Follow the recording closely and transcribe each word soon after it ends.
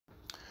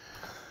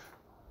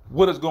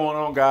What is going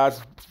on,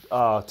 guys?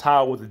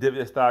 Tyler with the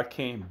Dividend Stock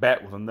came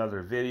back with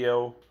another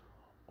video.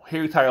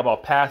 Here we talk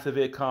about passive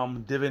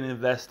income, dividend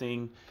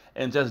investing,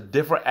 and just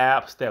different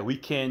apps that we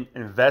can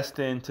invest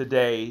in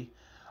today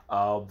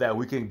that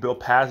we can build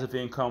passive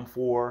income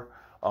for.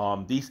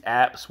 These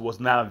apps was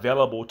not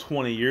available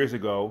 20 years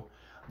ago,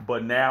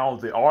 but now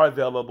they are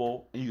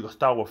available. You can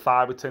start with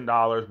 $5 or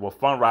 $10. Well,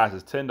 fundrise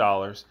is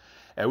 $10,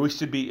 and we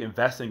should be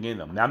investing in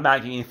them. Now, I'm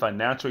not getting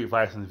financial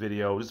advice in this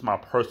video. This is my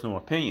personal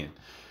opinion.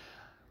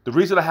 The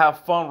reason I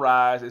have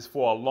fundrise is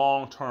for a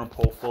long-term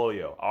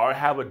portfolio. I already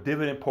have a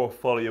dividend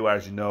portfolio,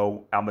 as you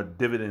know. I'm a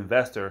dividend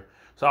investor,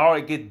 so I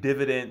already get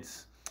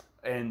dividends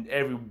and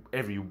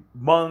every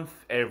month,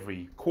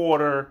 every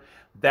quarter.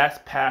 That's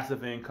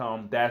passive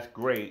income. That's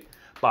great,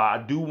 but I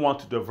do want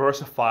to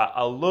diversify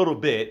a little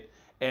bit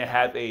and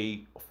have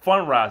a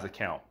fundrise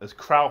account. It's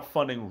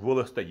crowdfunding real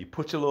estate. You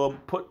put $10,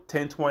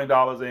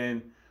 $20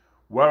 in,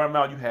 whatever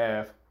amount you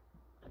have,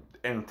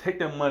 and take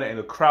that money and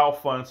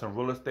crowdfund some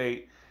real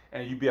estate,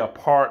 and you be a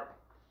part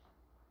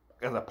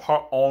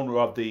owner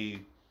of the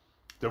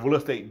real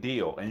estate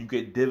deal, and you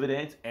get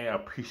dividends and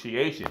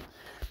appreciation.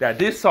 Now,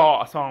 I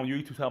saw on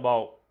YouTube talking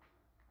about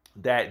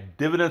that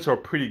dividends are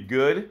pretty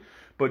good,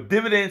 but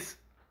dividends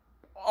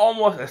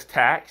almost as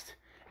taxed,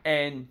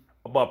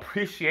 but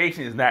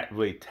appreciation is not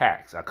really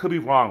taxed. I could be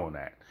wrong on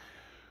that.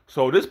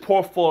 So this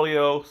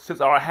portfolio, since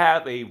I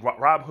have a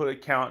Robinhood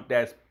account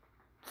that's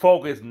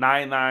focused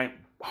 100%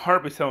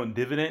 on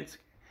dividends,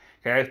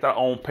 okay, it's not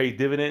on paid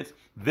dividends,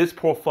 this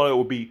portfolio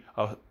will be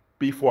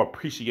for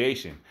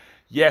appreciation.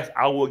 Yes,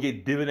 I will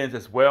get dividends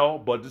as well,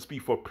 but this be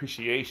for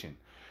appreciation.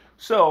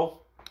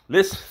 So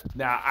I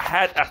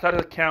started an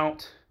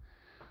account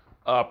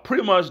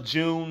pretty much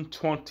June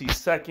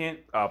 22nd,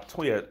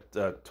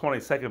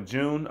 22nd of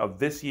June of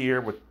this year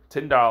with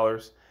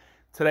 $10.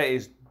 Today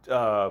is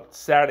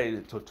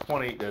Saturday,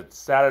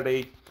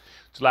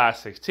 July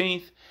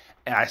 16th,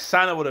 and I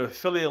signed up with an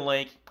affiliate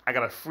link. I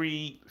got a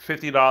free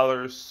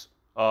 $50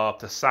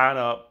 to sign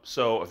up.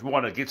 So if you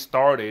want to get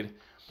started,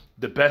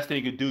 the best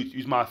thing you can do is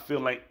use my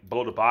affiliate link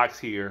below the box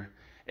here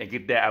and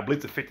get that. I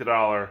believe it's a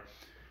 $50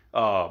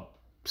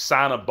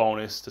 sign up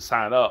bonus to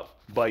sign up.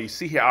 But you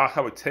see here, I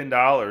have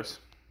 $10,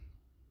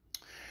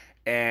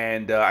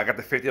 and I got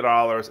the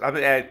 $50. I've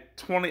been at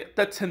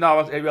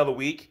 $10 every other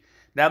week.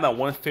 Now I'm at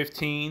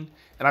 $115,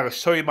 and I can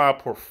show you my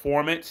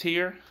performance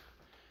here,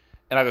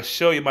 and I can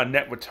show you my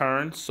net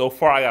returns. So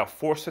far, I got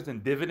 4 cents in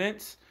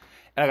dividends,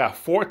 and I got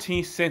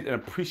 14 cents in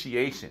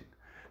appreciation.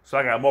 So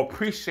I got more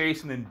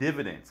appreciation than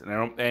dividends.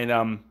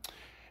 And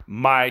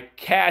my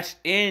cash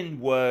in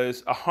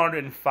was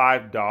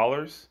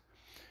 $105.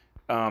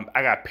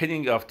 I got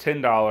penny of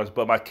 $10,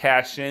 but my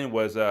cash in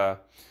was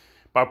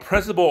my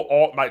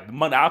principal. The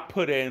money I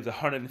put in is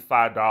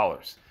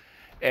 $105,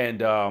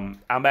 and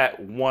I'm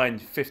at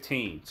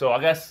 $115. So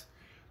I guess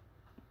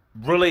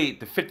really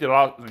the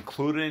 $50 is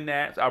included in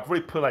that. So I've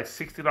really put like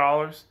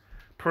 $60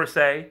 per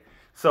se.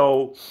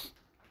 So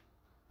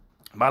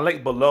my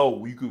link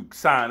below, you could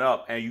sign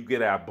up and you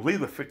get, I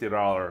believe, a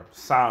 $50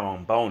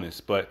 sign-on bonus.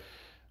 But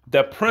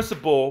the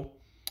principal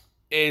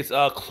is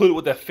included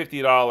with that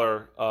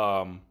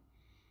 $50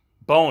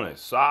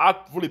 bonus. So I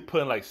really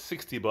put in like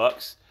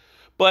 $60.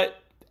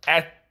 But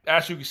as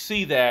you can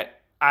see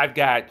that I've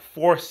got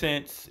 4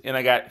 cents and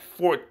I got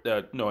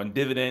in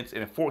dividends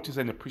and 14 cents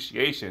in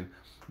appreciation.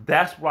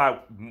 That's what I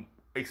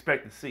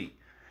expect to see.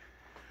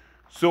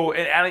 So,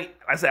 and like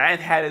I said, I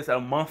haven't had this a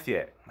month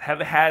yet. I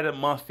haven't had it a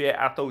month yet.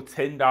 I throw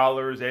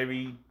 $10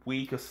 every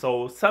week or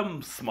so.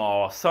 Something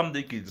small,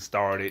 something to get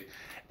started.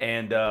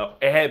 And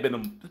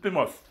it's been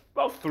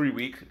about 3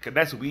 weeks.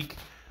 Next week,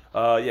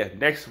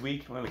 next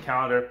week on the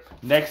calendar.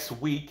 Next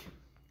week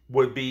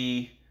would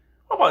be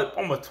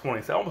almost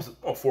 20, so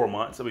almost 4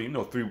 months. I mean,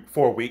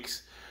 4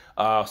 weeks.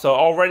 So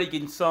already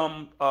getting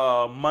some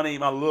money.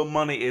 My little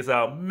money is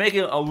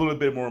making a little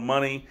bit more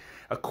money.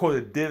 Of course,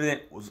 the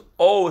dividend was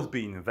always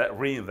being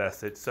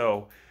reinvested.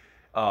 So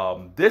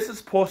this is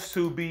supposed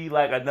to be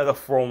like another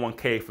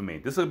 401k for me.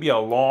 This will be a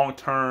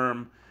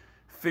long-term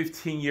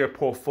 15-year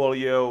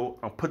portfolio.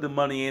 I'm putting the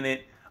money in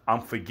it. I'm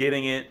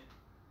forgetting it.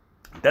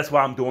 That's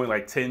why I'm doing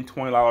like $10,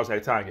 $20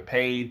 every time I get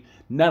paid.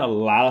 Not a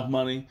lot of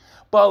money,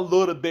 but a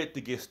little bit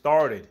to get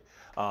started.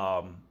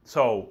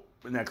 So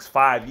the next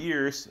 5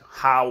 years,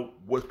 how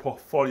would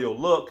portfolio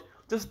look?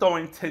 Just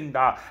throwing $10.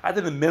 I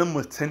think the minimum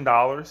was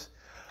 $10.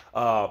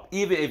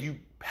 Even if you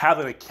have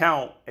an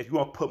account, if you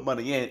want to put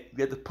money in,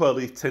 you have to put at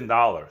least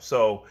 $10.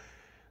 So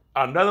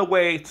another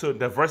way to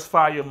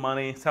diversify your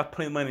money, stop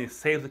putting money in a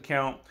savings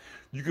account,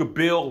 you can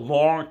build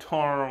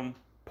long-term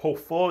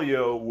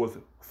portfolio with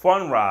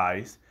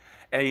fundrise.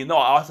 And I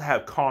also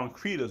have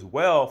concrete as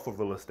well for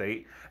real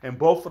estate. And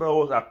both of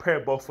those, I pair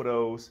both of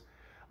those.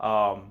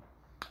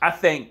 I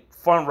think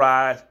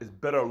fundrise is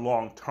better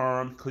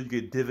long-term because you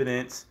get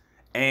dividends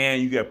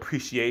and you get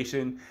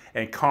appreciation.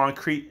 And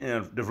concrete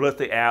and the real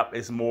estate app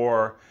is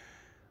more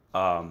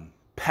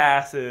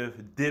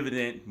passive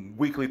dividend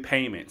weekly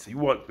payments. You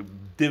want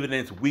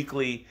dividends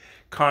weekly.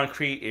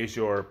 Concrete is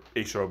your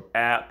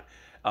app.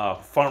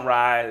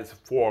 Fundrise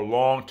for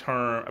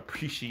long-term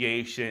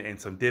appreciation and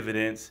some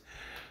dividends.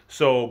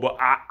 So, but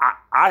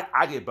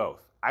I get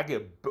both. I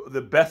get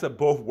the best of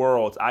both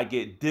worlds. I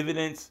get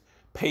dividends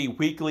paid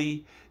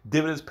weekly,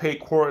 dividends paid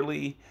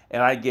quarterly,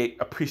 and I get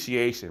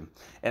appreciation.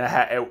 And I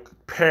had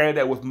paired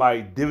that with my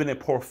dividend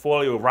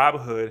portfolio of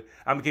Robinhood.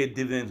 I'm getting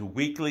dividends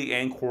weekly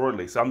and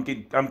quarterly. So I'm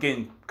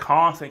getting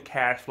constant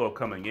cash flow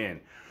coming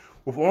in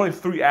with only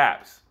 3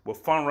 apps: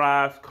 with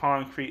Fundrise,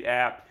 Concrete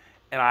app,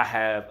 and I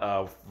have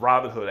a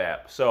Robinhood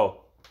app.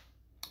 So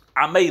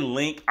I'll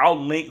link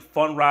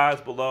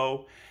Fundrise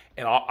below,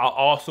 and I'll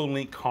also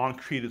link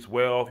Concrete as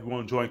well if you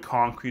want to join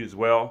Concrete as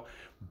well.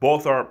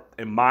 Both are,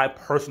 in my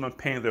personal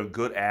opinion, they're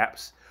good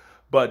apps.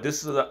 But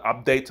this is an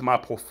update to my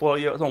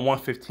portfolio. It's on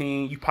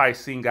 115. You've probably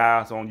seen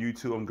guys on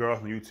YouTube and girls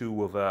on YouTube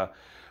with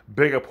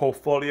bigger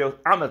portfolios.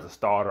 I'm just a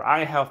starter. I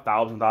ain't have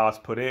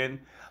 $1,000 put in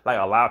like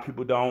a lot of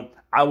people don't.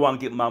 I want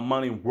to get my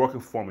money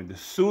working for me. The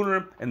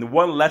sooner, and the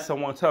one lesson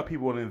I want to tell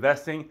people in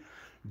investing,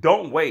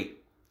 don't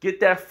wait. Get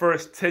that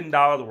first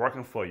 $10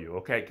 working for you,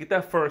 okay? Get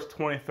that first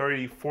 $20,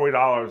 $30,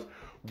 $40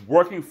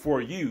 working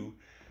for you,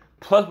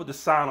 plus with the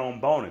sign-on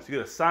bonus. You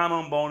get a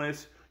sign-on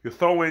bonus, you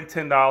throw in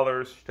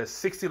 $10, that's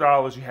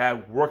 $60 you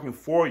have working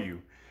for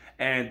you,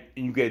 and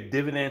you get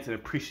dividends and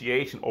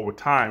appreciation over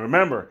time.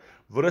 Remember,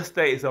 real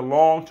estate is a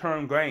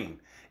long-term gain.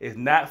 It's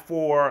not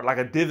for like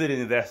a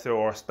dividend investor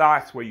or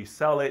stocks where you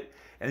sell it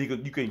and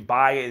you can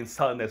buy it and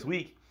sell it next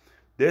week.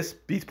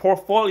 These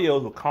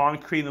portfolios with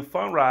Concrete and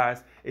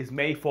Fundrise is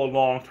made for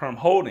long-term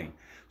holding.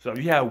 So if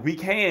you have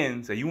weak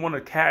hands and you want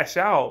to cash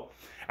out,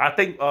 I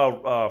think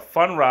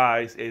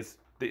Fundrise is,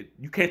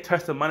 you can't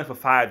touch the money for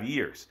 5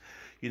 years.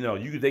 You know,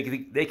 you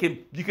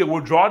can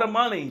withdraw the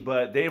money,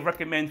 but they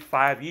recommend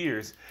 5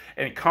 years.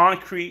 And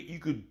Concrete, you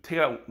could take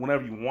out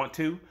whenever you want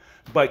to,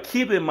 but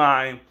keep in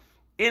mind,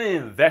 any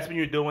investment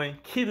you're doing,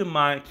 keep in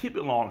mind, keep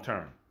it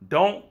long-term.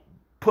 Don't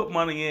put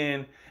money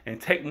in and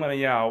take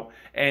money out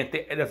and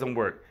it doesn't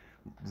work.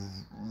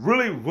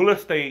 Really, real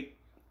estate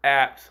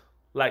apps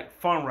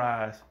like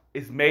Fundrise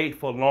is made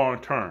for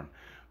long-term.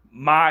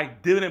 My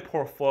dividend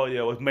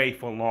portfolio is made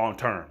for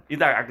long-term.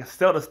 Either I can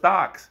sell the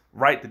stocks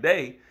right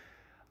today.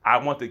 I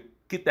want to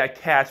get that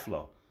cash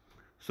flow.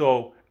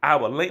 So I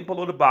have a link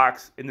below the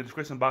box, in the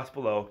description box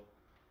below.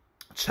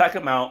 Check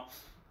them out.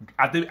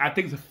 I think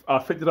it's a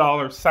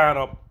 $50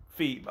 sign-up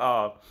fee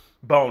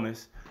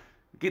bonus.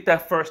 Get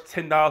that first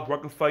 $10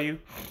 working for you.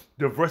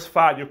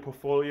 Diversify your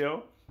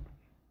portfolio.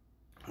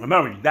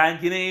 Remember, you're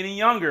not getting any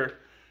younger.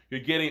 You're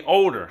getting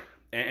older.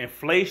 And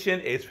inflation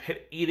is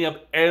eating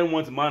up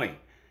everyone's money.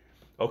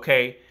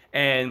 Okay?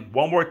 And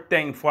one more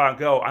thing before I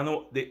go. I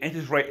know the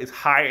interest rate is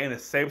higher in a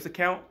savings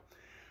account.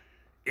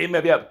 It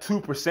may be up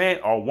 2%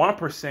 or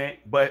 1%,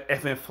 but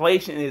if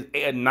inflation is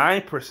at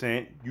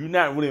 9%, you're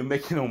not really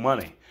making no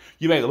money.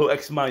 You make a little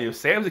extra money in your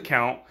savings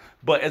account,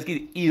 but it's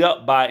getting eaten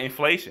up by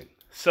inflation.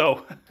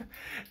 So,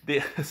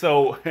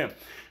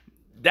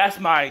 that's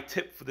my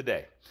tip for the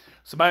day.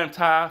 So, my name is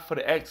Ty for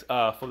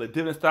the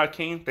Dividend Stock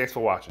King. Thanks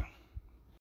for watching.